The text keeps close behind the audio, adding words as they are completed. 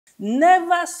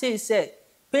Never say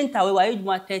paint away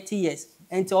why you 30 years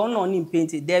and on in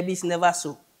painting. There is never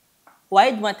so. Why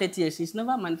you 30 years? It's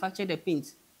never manufactured the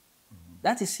paint.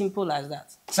 That is simple as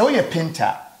that. So you're a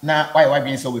painter. Now why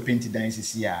being so we painted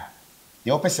dance here? The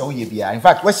opposite way be. In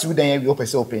fact, what's you then we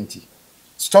opposite painting.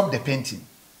 Stop the painting.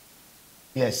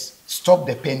 Yes, stop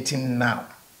the painting now.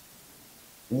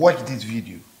 Watch this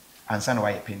video and see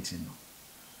why you're painting.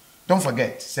 Don't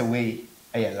forget, say way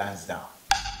your lands down.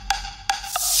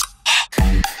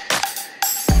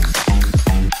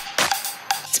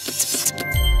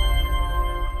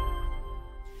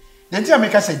 Then tell me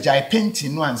say jai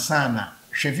painting no ansana.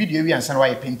 She video we answer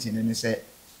why you painting and they say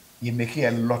you make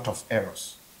a lot of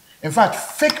errors. In fact,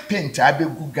 fake painter I be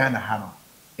good Ghana hano.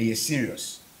 Are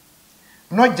serious?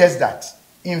 Not just that.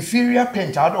 Inferior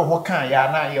painter I don't what kind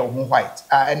ya na ya white,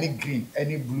 any green,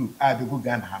 any blue, I be good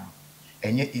Ghana hano.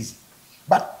 And yet easy.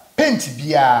 But paint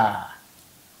be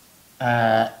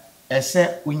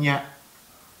ese unya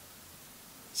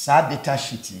sa data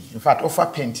sheeting. In fact, offer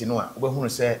painting no we who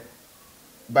say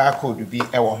barcode be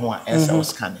ewo ho a ese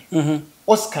scanning.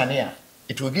 O scanning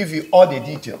it will give you all the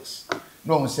details.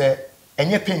 No say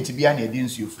enye paint bia na edi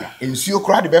nsuo fra. Nsuo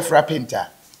kra de be fra painter.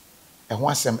 E ho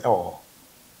asem ewo.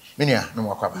 Menia no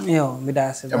makwaba. Yo, me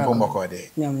da se. Empo moko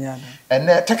de. Nyam nyada.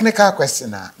 And technical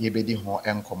question na ye bedi ho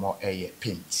enkomo eye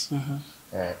paint.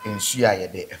 Nsuo a ye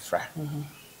de efra.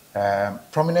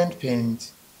 Prominent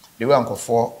paint the way uncle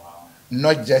for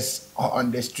not just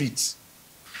on the streets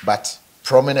but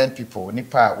prominent people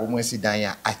nipa wo mo si dan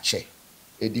ya ache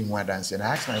edi ho adanse and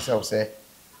I ask myself say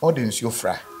all the nsuo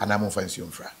fra and am for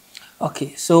nsuo fra.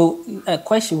 Okay, so a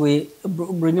question we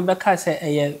bring back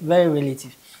say very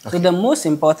relative. Okay. So the most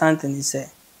important thing is say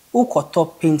who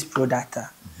top paint product.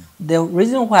 The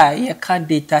reason why you can't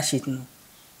data sheet no,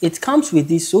 it comes with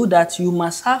this so that you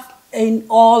must have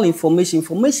all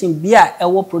information be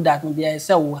a product be a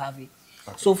will have it.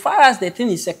 Okay. So far as the thing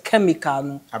is a chemical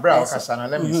no. Abra okasana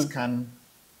let me scan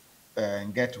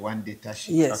and get one data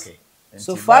sheet. Yes. Okay. And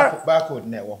so far barcode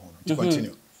na wo to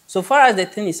continue. So far as the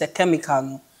thing is a chemical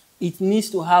no, it needs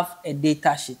to have a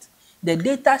data sheet. The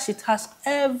data sheet has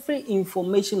every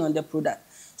information on the product.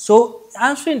 So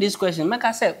answering this question, like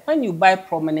I said, when you buy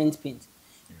prominent paint,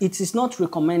 it is not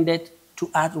recommended to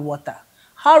add water.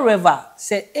 However,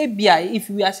 say ABI, if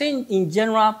we are saying in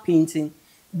general painting,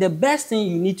 the best thing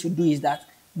you need to do is that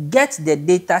get the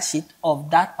data sheet of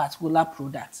that particular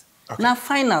product. Okay. Now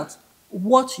find out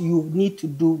what you need to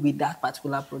do with that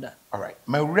particular product. All right.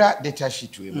 My real data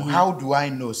sheet, how do I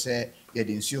know, say,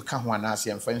 this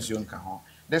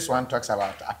one talks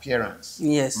about appearance,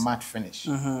 yes, matte finish,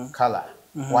 color,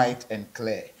 white and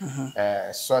clear,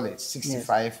 solid,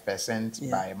 65% yes,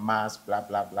 by mass, blah,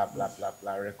 blah, blah, blah, blah,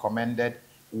 blah, recommended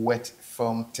wet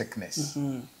film thickness,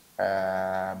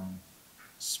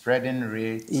 spreading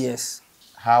rate, yes,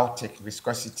 how thick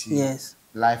viscosity, yes,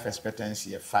 life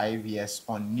expectancy, 5 years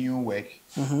on new work,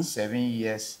 7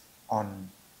 years on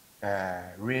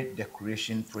rate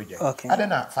decoration project. Okay. I don't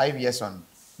know, 5 years on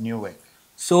new work.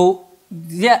 So,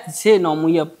 yeah, say no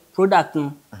your product.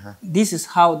 This is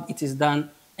how it is done,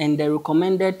 and the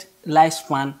recommended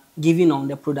lifespan given on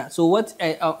the product. So, what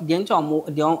the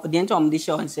entire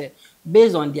show say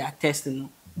based on their testing,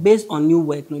 based on new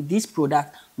work, this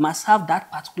product must have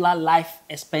that particular life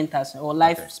expectancy or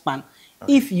lifespan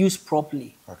if used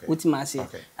properly. Okay. What you must say.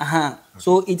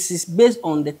 So, it is based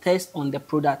on the test on the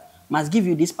product. Must give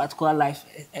you this particular life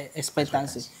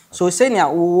expectancy. So say na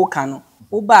wo can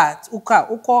but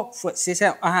say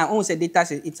data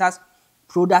set, it has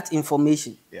product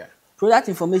information. Yeah. Product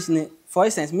information, for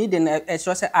instance, me then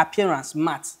say appearance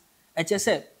matte. I just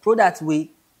say product we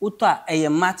a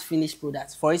matte finished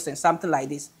product. For instance, something like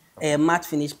this, a matte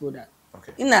finished product.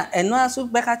 Okay. And also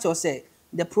back say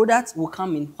the product will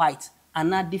come in white and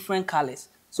not different colors.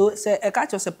 So say a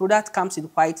catch of the product comes in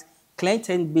white, clear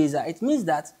tint base. It means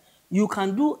that you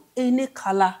can do any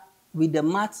color with the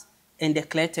matte and the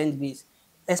clear tint base.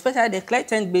 Especially the clear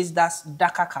tint base that's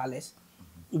darker colors.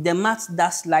 The matte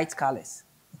that's light colors.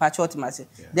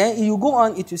 Then you go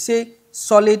on, it will say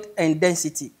solid and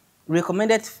density.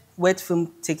 Recommended wet film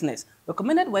thickness.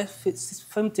 Recommended wet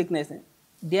film thickness.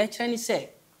 They actually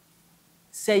say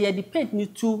you depend you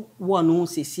to one who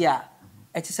says here.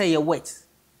 It say you're wet.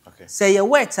 Okay. Say you're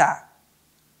wetter.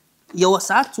 You was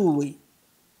out two way.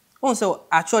 Also,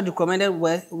 actually recommended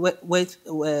wet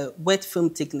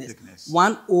film thickness.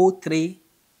 103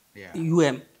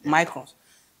 microns.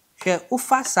 Ke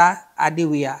ufasa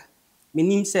adewea.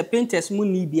 Meaning say painters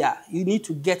munibia. You need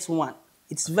to get one.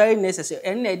 It's very necessary.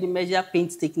 And they measure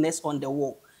paint thickness on the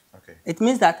wall. Okay. It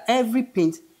means that every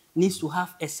paint needs to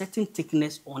have a certain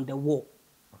thickness on the wall.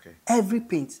 Okay. Every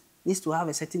paint needs to have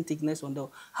a certain thickness on the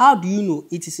wall. How do you know?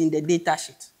 It is in the data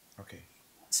sheet. Okay.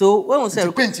 So when we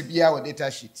say paint to be our data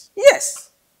sheet.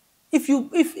 yes,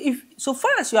 if so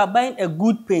far as you are buying a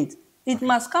good paint, it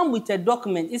must come with a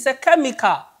document. It's a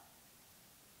chemical.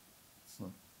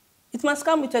 It must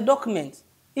come with a document.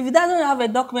 If it doesn't have a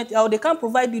document, or they can't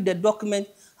provide you the document,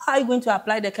 how are you going to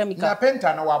apply the chemical?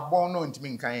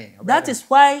 That is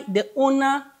why the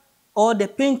owner or the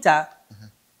painter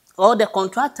or the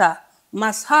contractor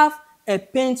must have a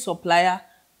paint supplier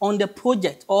on the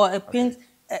project, or a paint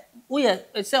who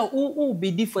will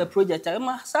be there for a project. You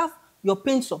must have your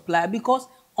paint supplier, because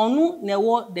on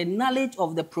the knowledge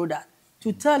of the product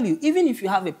to tell you, even if you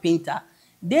have a painter,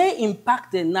 they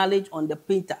impact the knowledge on the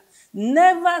painter.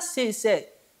 Never say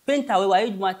painter why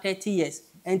you 30 years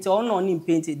and to on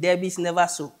painting. There is never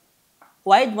so.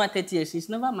 Why you 30 years? He's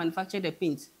never manufactured a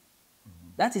paint.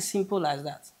 That is simple as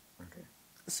that. Okay.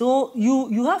 So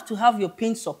you have to have your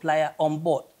paint supplier on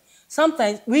board.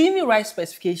 Sometimes we even write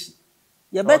specification.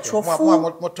 You better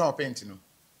full paint, you know.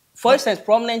 For instance,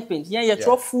 prominent paint. You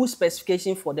throw full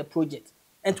specification for the project.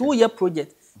 And to your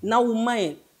project, now we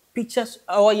mind pictures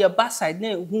or your backside,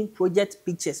 who project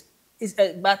pictures.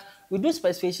 But we do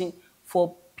specification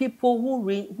for people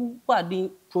who are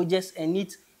doing projects and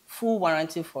need full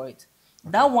warranty for it.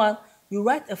 Okay. That one, you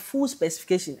write a full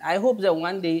specification. I hope that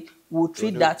one day we'll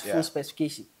treat that full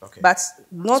specification. Okay. But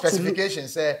not specification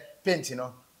say paint, you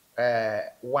know,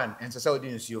 one, and so we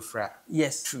didn't see your fra.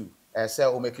 Yes. Two. Say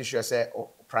we make sure say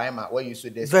primer where you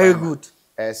should. Very primer. Good.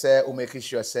 Say we make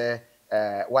sure say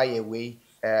why away.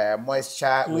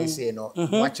 Moisture, we say no,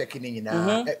 more checking in,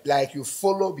 like you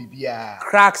follow BBR.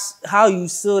 Cracks, how you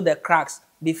sew the cracks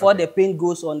before the paint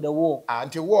goes on the wall.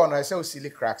 Until wall, I say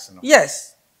silly cracks. No?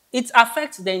 Yes, it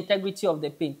affects the integrity of the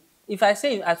paint. If I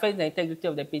say it affects the integrity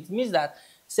of the paint, it means that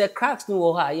say cracks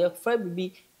no ha, your friend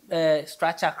be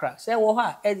structure cracks. Say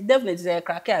it definitely say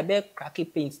crack, I be cracky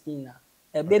paint na,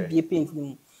 a be paint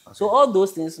ni. So all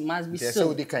those things must be sewn.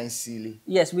 So they can seal.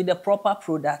 Yes, with the proper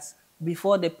products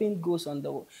before the paint goes on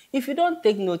the wall. If you don't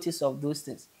take notice of those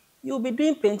things, you'll be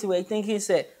doing painting where you think he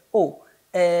said, oh,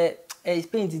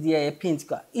 paint the paint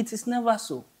car. It is never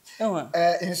so.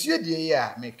 That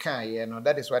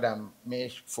is what I'm may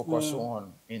focus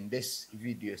on in this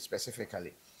video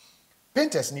specifically.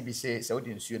 Painters need to say so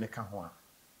didn't see Emma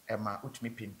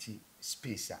utmi painty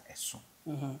space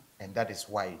and that is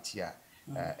why it here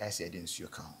as I didn't see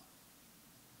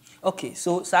okay,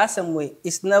 so some way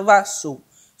it's never so.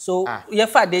 So you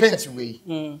have paint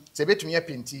way. Say bet me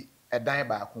painty a dime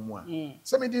back home.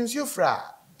 So me didn't you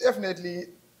fra definitely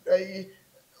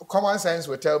common sense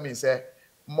will tell me say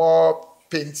more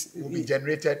paint will be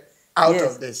generated out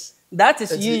of this. That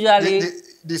is usually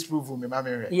disprove me,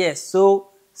 mammy. Yes,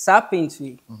 so paint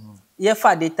way. You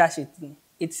have data sheet.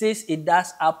 It says it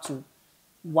does up to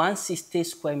 160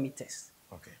 square meters.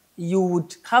 Okay. You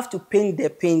would have to paint the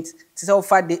paint to so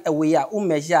far the away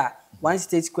measure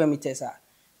 160 square meters.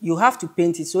 You have to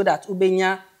paint it so that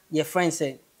ubenya your friend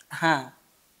said,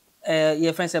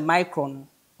 your friend said micron,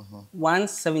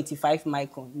 175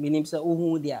 micron, meaning say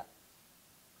there.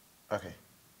 Okay.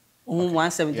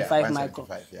 175 micron.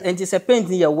 And it's a paint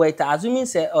in your weight. Assuming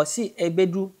say or see a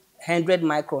bedroom 100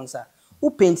 microns. Who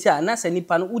paint here? Na se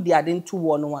nipa no udi aden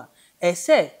 211.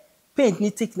 Say paint ni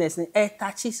thickness ni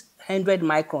touches 100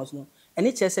 microns no. And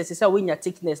it says say when your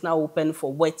thickness now open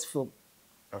for wet film.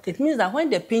 Okay. It means that when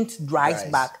the paint dries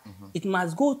back, it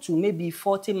must go to maybe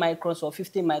 40 microns or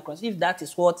 50 microns, if that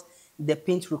is what the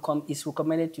paint is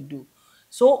recommended to do.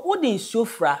 So, what in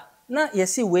Sofra, now you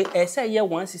see, we say here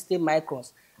 160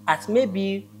 microns at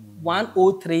maybe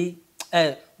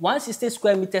 160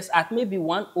 square meters at maybe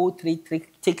 103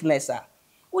 thickness.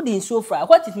 What in Sofra,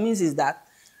 what it means is that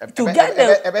to get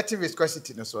the better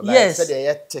viscosity, no, so yes, like they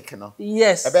are taken.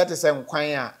 Yes, a better say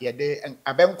kwanya, ye de and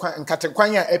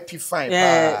kwanya epi fine.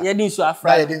 You didn't see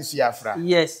Afra.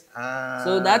 Yes.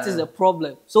 So that is the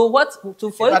problem. So what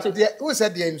to for you to who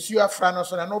said the ensure Afra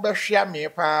so no be share me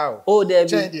pa. Oh, there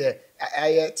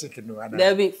I taken no.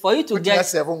 There be for you to get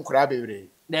 7 crab every.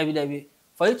 There be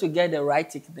for you to get the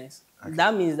right thickness. Okay.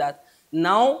 That means that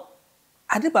now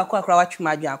adebako akra wa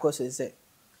twuma adwan akoso say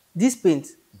this paint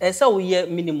so we have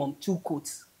minimum 2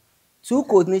 coats. 2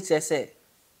 coats need to say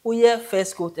we have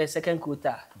first coat and second coat.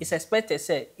 It's expected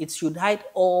say it should hide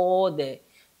all the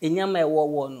enyama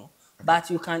no.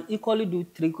 But you can equally do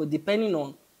 3 coats depending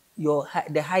on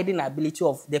the hiding ability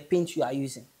of the paint you are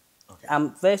using. Okay.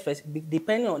 Very specific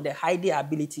depending on the hiding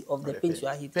ability of the paint you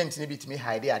are using. Paint need to be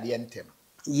hide at the end.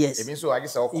 Yes. It means so I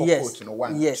guess I'll coat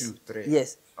 1, 2, 3.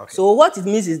 Yes. Okay. So what it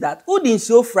means is that Udin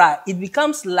so fry it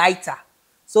becomes lighter.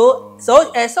 So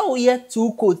we have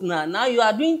 2 coats now. Now you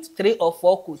are doing 3 or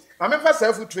 4 coats. I remember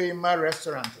self train my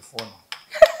restaurant before.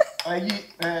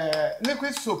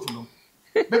 Liquid soap no.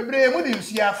 Bebre mo di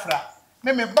nsu afra.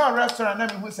 Me bar restaurant na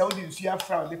me hu say wo di nsu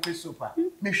afra liquid soap a.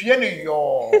 Me hwe ne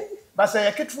yo. Ba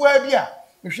say yaketwa bia,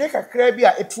 me hwe kakra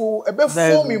bia eto ebe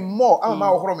foam me more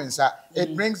ama wo horo me nsa.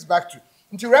 It brings back to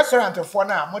into restaurant for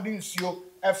na mo di nsuo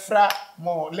afra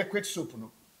more liquid soap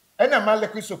no. And a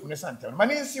liquid soap in Santa.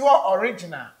 Man is your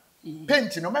original.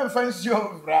 Paint, no man finds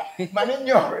your man in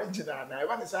your original. I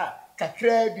want to say,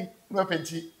 Kakrabi, no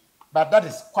painty. But that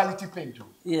is quality paint.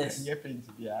 Yes. Painting.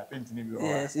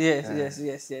 Yes.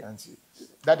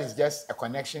 That is just a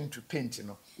connection to paint, you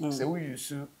know. So we use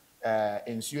to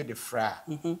ensure the fra.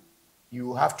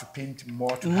 You have to paint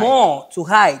more to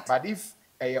hide. But if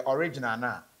a original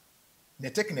now,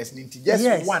 the thickness need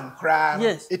just one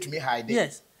crayon, it may hide it.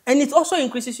 Yes. And it also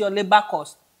increases your labor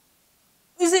cost.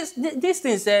 This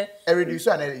thing say reduce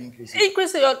and increase.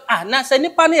 Increase your now say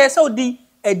nipa na say odi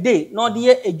a day, not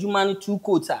the ejuma 2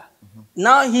 coats.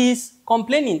 Now he's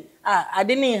complaining. I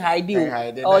didn't hide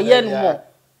you or yet more.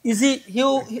 You see,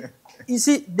 you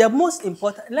see the most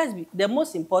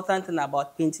important thing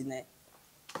about painting.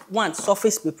 One,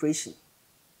 surface preparation.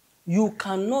 You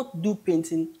cannot do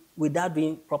painting without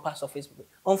doing proper surface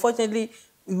preparation. Unfortunately,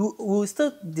 we will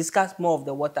still discuss more of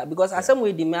the water because as some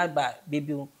way demand by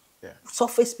baby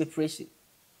surface preparation.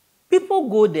 People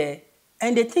go there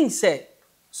and they think say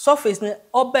surface most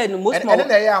and then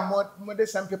there are more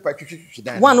sandpaper.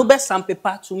 One over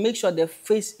sandpaper to make sure the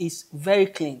face is very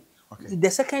clean. Okay. The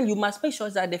second, you must make sure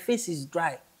that the face is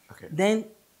dry. Okay. Then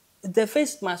the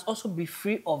face must also be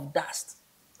free of dust.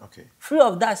 Okay. Free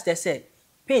of dust, they say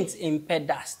paint impede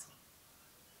dust.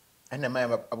 And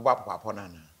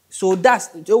so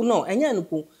dust, no, and you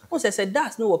know, say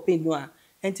dust no paint no,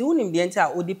 and to him the entire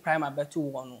odi primer better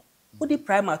one, odi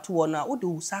primer 2 one,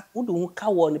 odi sack, odi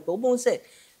car one. People say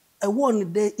a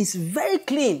one there is very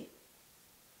clean,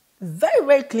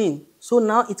 very clean. So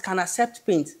now it can accept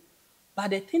paint.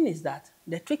 But the thing is that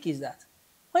the trick is that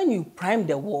when you prime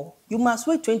the wall, you must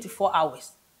wait 24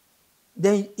 hours.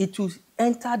 Then it will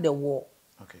enter the wall.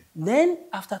 Okay. Then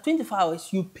after 24 hours,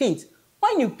 you paint.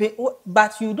 When you paint,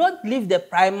 but you don't leave the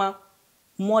primer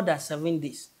more than 7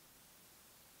 days.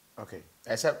 Okay.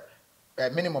 Except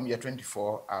minimum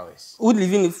 24 hours. Would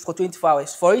leave it for 24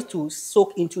 hours for it to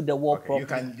soak into the wall properly. You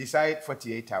can decide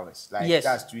 48 hours. Like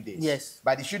that's 2 days. Yes.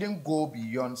 But it shouldn't go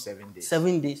beyond 7 days.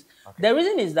 7 days. Okay. The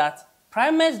reason is that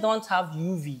primers don't have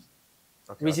UV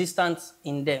resistance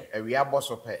in them.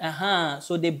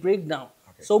 So they break down.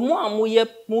 Okay. So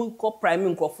more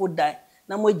priming food die.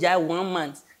 Now more 1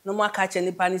 month. No more catch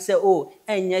any panic say, oh,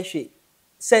 and yes,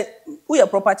 say, we are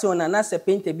property owner, and that's a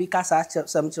paint a big cast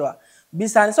something.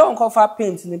 Besides, so cover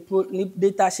paint in the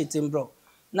data sheet, bro.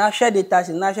 Now share data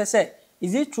sheet. Now she say,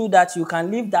 is it true that you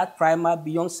can leave that primer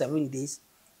beyond 7 days?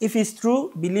 If it's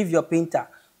true, believe your painter.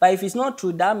 But if it's not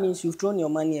true, that means you've thrown your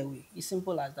money away. It's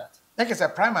simple as that. Like it's a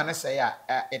primer, let's say,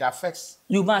 it affects.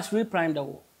 You must reprime the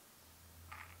wall.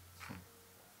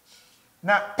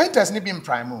 Now, painters need being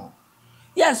primer.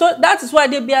 Yeah, so that is why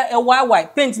they be a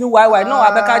YY paint new YY. No,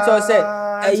 I catch you say.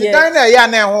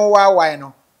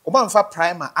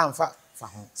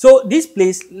 So this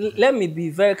place, let me be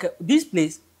very clear. This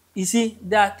place, you see,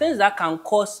 there are things that can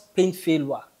cause paint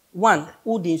failure. One,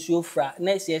 who didn't show fra.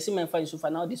 Next year, see my friend so far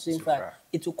now the same fra.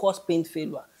 It will cause paint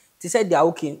failure. They said they are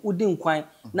okay. Who didn't quite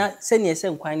now? Send your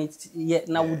same quite it yet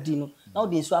now. Who didn't now?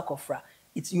 The swag of fra.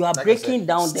 It's you are breaking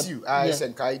down the.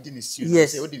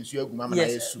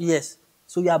 Yes.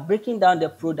 So you are breaking down the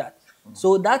product.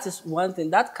 So that is one thing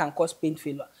that can cause paint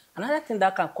failure. Another thing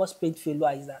that can cause paint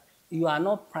failure is that you are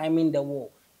not priming the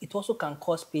wall. It also can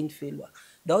cause paint failure.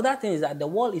 The other thing is that the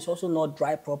wall is also not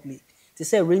dry properly. They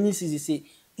say rainy season, say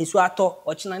in Suato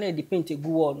or Chinane the paint a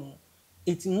good wall,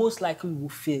 it most likely will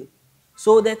fail.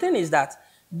 So the thing is that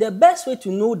the best way to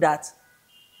know that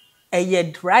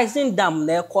a rising dam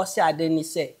there cause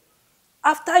say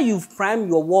after you've primed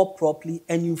your wall properly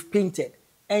and you've painted,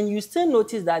 and you still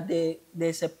notice that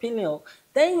there's a peeling,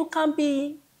 then you can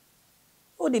be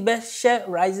the best share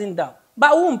rising down.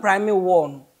 But won't primary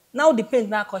wall. Now the paint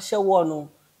now cause share wall no.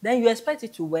 Then you expect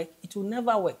it to work, it will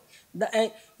never work.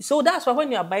 So that's why when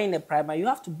you are buying a primer, you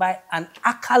have to buy an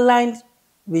alkaline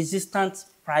resistant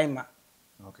primer.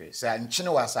 Okay, so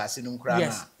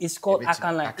yes, it's called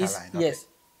alkaline. Yes.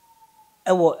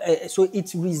 So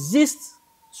it resists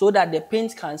so that the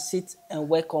paint can sit and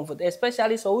work comfortably.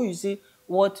 Especially so you see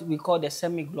what we call the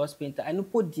semi-gloss painter. And you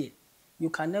put there, you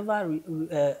can never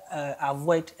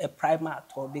avoid a primer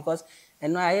at all because I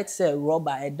had say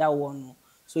rubber at that one.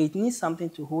 So it needs something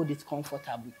to hold it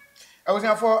comfortably. I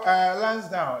was for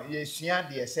Lansdowne, yes, yeah,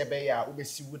 dear Sebeya,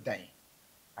 Ubesi wood dying.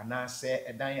 And I say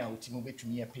a dying out to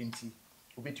me a painty,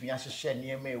 ubit me as a share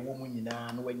near me, a woman in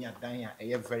an when you're dying,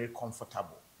 a very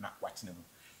comfortable, not watching them.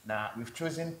 Now, we've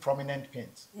chosen prominent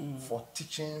paint for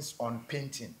teachings on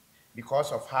painting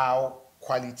because of how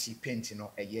quality painting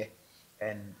a year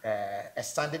and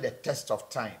standing the test of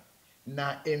time.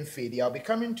 Now, in fade, I'll be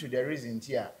coming to the reason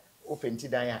here, open to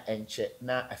Daya and check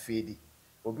now a fade.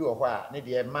 Obi or wha,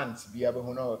 need a month be able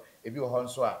to know if you are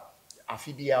so a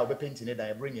fibia will be painting it,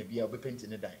 I bring a beer, will be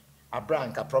painting it. A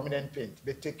brand, a prominent paint,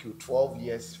 they take you 12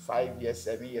 years, 5 years,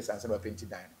 7 years, and some painted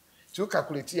dino. To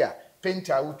calculate here,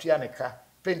 painter, utianeka.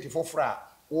 Paint for fra,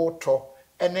 water,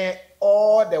 and then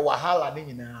all the wahala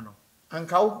ninano. And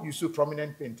how you so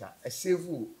prominent painter, a save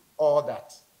all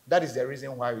that. That is the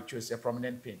reason why we chose a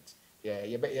prominent paint. Yeah,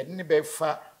 you didn't be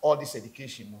for all this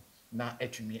education. Now,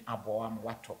 etumi aboam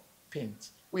water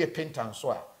paint. We a painter and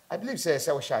so I believe say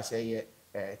we shall say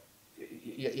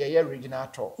original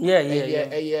talk.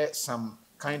 Yeah. Some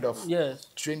kind of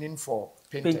training for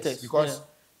painters because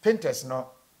painters no.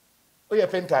 We a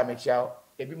painter make you a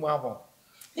bit more.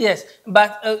 Yes,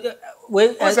 but we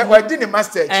didn't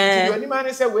master. You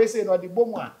man say we say no the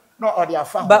bomb no or the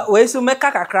afam. But we so make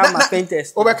kakra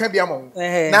painters. Over can be among.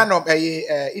 None of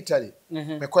Italy.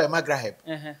 Me call Magraheb.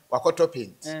 Wakoto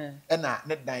paint. And na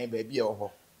net dying baby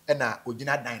or and na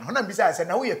ojina dying. Honam bisa say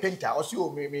na we a painter or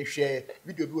so me share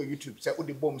video do YouTube say what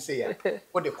the bomb say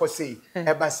what the cause say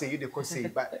eba say you the cause say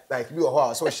but like we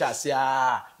or so shall say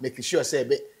make sure say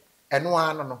be and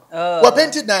one no. What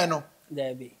painted dying no.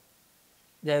 There be.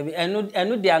 I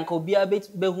know the uncle be a bit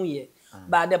behuye.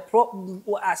 But the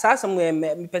assassin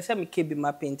me person me keep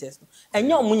my painters. And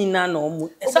your money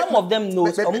no some of them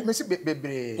knows e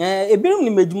binum ni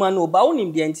meduma no ba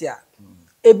wonim de ntia.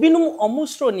 E binum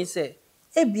omustro ni say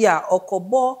e bia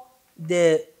okobo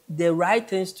the right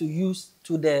things to use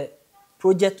to the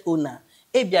project owner.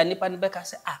 E bia nipa ne beka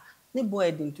say ni boy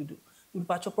didn't to do.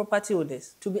 But your property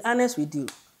owners, to be honest with you,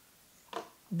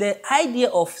 the idea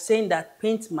of saying that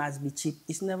paint must be cheap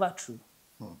is never true.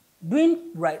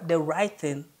 Doing the right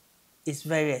thing is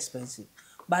very expensive.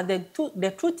 But the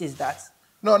truth is that...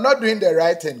 No, not doing the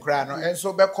right thing, and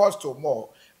so be cost to more.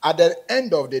 At the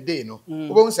end of the day, no, we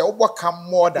won't say, what come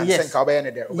more than saying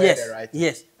the right thing.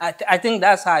 Yes, I think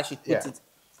that's how I should put it.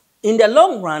 In the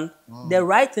long run, the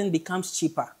right thing becomes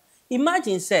cheaper.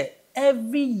 Imagine, say,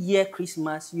 every year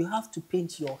Christmas, you have to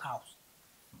paint your house.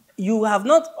 You have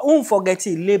not forget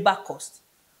labor cost.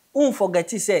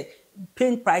 Forget say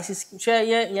paint prices share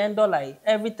 $1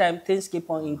 every time things keep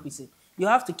on increasing. You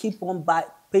have to keep on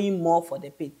paying more for the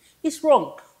paint. It's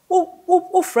wrong.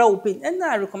 Paint. And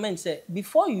I recommend say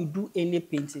before you do any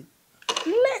painting,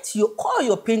 call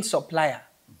your paint supplier.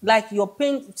 Like your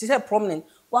paint, she said prominent.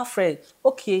 What friend?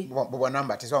 Okay. What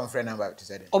number? It's on friend number.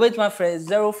 Obey my friend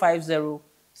 050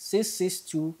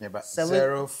 662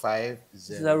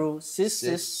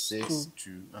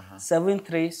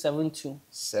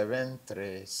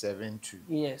 7372.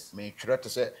 Yes. Me try to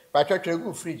say, but I try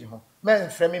to fridge home. Man,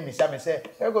 framing me, some say,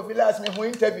 I go last me who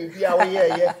interview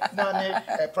via now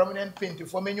prominent paint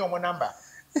for me your number.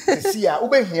 See, I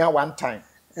will here one time.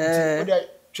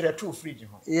 Try to fridge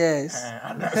home. Yes.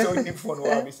 And so in phone,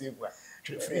 I say,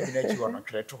 fridge that you are not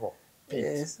try to home.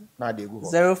 Yes. Now they go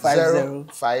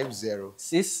 050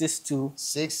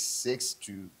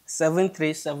 662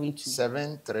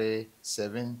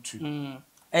 7372.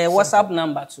 A WhatsApp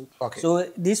number too. Okay.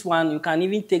 So this one you can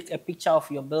even take a picture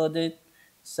of your building,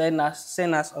 send us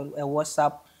on a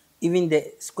WhatsApp, even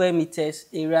the square meters,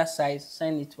 area size,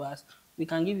 send it to us. We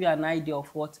can give you an idea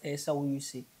of what else will you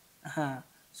see.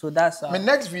 So that's my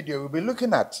next video. We'll be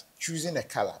looking at choosing a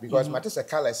color because matters a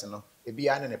color is it be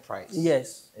an a price.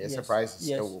 Yes. The price is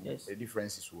the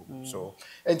difference is so.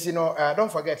 And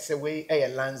don't forget say we a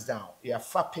Lansdowne. You have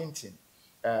far painting.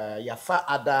 You far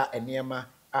other enema.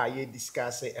 You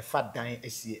discuss a fat dine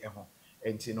esi eho.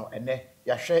 And and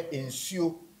you share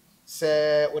ensue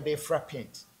say what they fra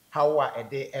paint. How are a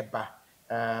day eba?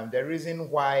 The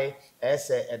reason why a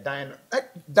dine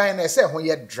say when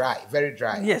you dry, very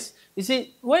dry. Yes. You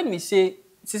see, when we say,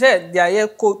 she said they are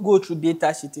go through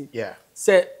data sheet. Yeah.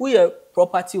 Say we are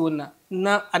property owner,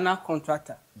 now an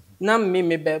contractor. Now me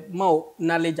more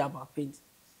knowledge about paint.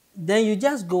 Then you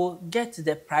just go get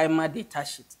the primer data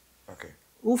sheet. Okay.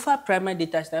 Ufa primer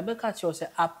data sheet. I bet you say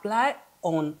apply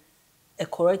on a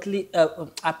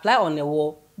apply on a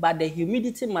wall, but the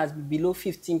humidity must be below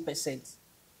 15%.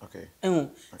 Okay.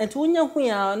 And when you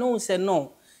no say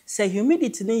no, say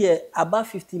humidity near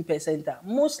above 15%.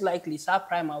 Most likely, sa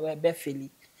primer will be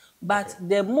fairly. But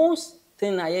the most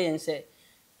thing I hear say,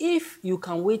 if you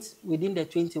can wait within the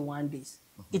 21 days,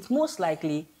 it's most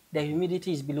likely the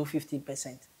humidity is below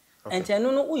 50%. And I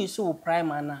don't know who you saw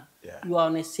primer now. You are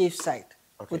on a safe side.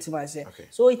 What am I saying?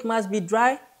 So it must be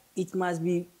dry, it must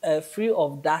be free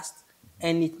of dust,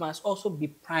 and it must also be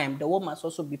primed. The wall must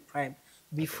also be primed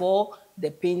before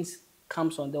the paint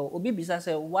comes on the wall. Obi Bisa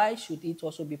said, why should it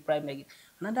also be primed again?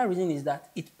 Another reason is that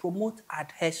it promotes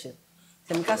adhesion.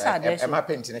 Yes,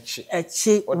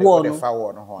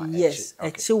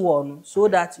 so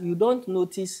that you don't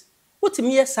notice what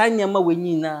me sign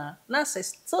now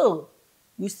still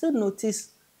you still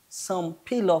notice some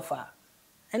peel off.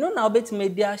 I know now bet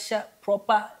media share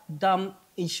proper dam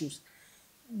issues.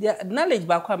 The knowledge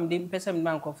back home the person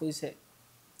man say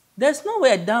there's no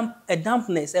way a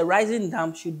dampness, a rising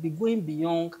damp should be going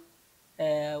beyond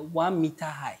 1 meter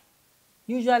high.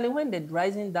 Usually when the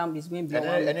rising damp is going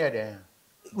beyond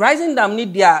rising dam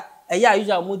need there usually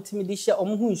multimedia share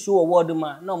who show word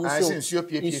ma no show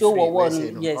word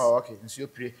yes nsuo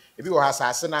pire ebi wo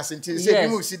hasase na senti say bi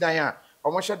mu si dan a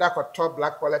share that top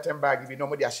black polythene bag bi no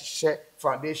mo dey share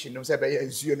foundation no say be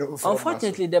nsuo no from.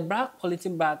 Unfortunately the black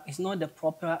polythene bag is not the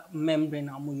proper membrane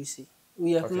you see.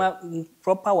 We have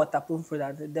proper waterproof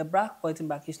product. The black polythene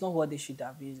bag is not what they should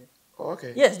have used.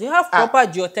 Yes, they have proper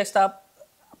geotextile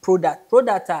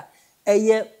product are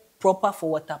proper for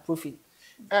waterproofing.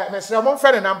 Mr. Amon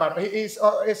friend number is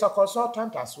a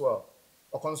consultant as well,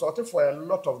 or consulting for a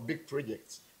lot of big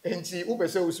projects. And see, ube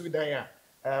say we dan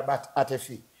but at a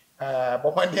fee.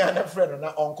 But when the other friend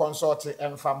on consulting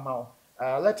and farm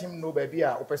let him know baby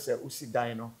ube say usi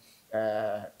dan no.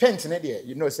 Paint in there,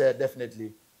 you know, say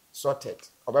definitely sorted.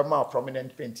 Obama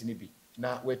prominent paint in be.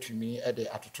 Na wait to me at the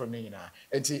atotrone na.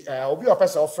 And see, obi a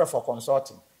person offer for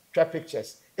consulting. Try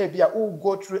pictures. Ebia who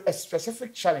go through a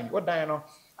specific challenge. What dan no?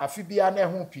 Afibia na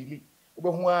ho pili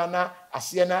obehu ana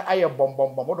ase na aye bom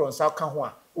do nsa ka ho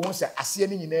a wo se ase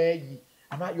na nyina yi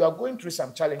ana you are going through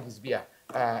some challenges bia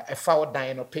a foul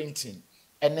dan no painting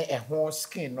ene ho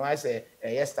skin no as a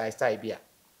style bia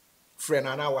friend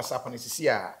ana WhatsApp na sisi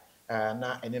a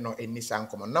na ene no eni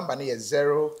sankomo number na ye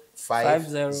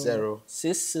 050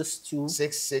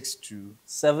 662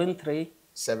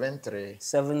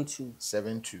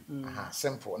 7372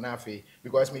 simple na fe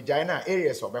because me China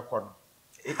areas obekọ no.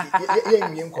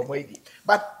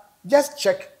 But just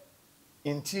check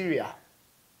interior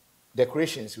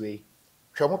decorations way.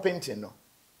 Shomo painting no.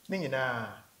 Ni na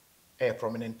a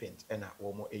prominent paint and a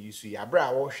womo a use ya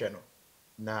bra wash no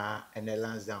na and a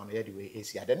lands down the way is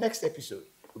here. The next episode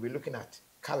we'll be looking at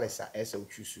colors as a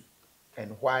choose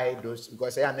and why those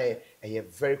because they are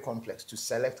very complex to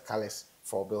select colors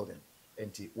for building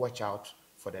and to watch out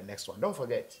for the next one. Don't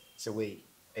forget it's a way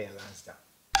a lands down.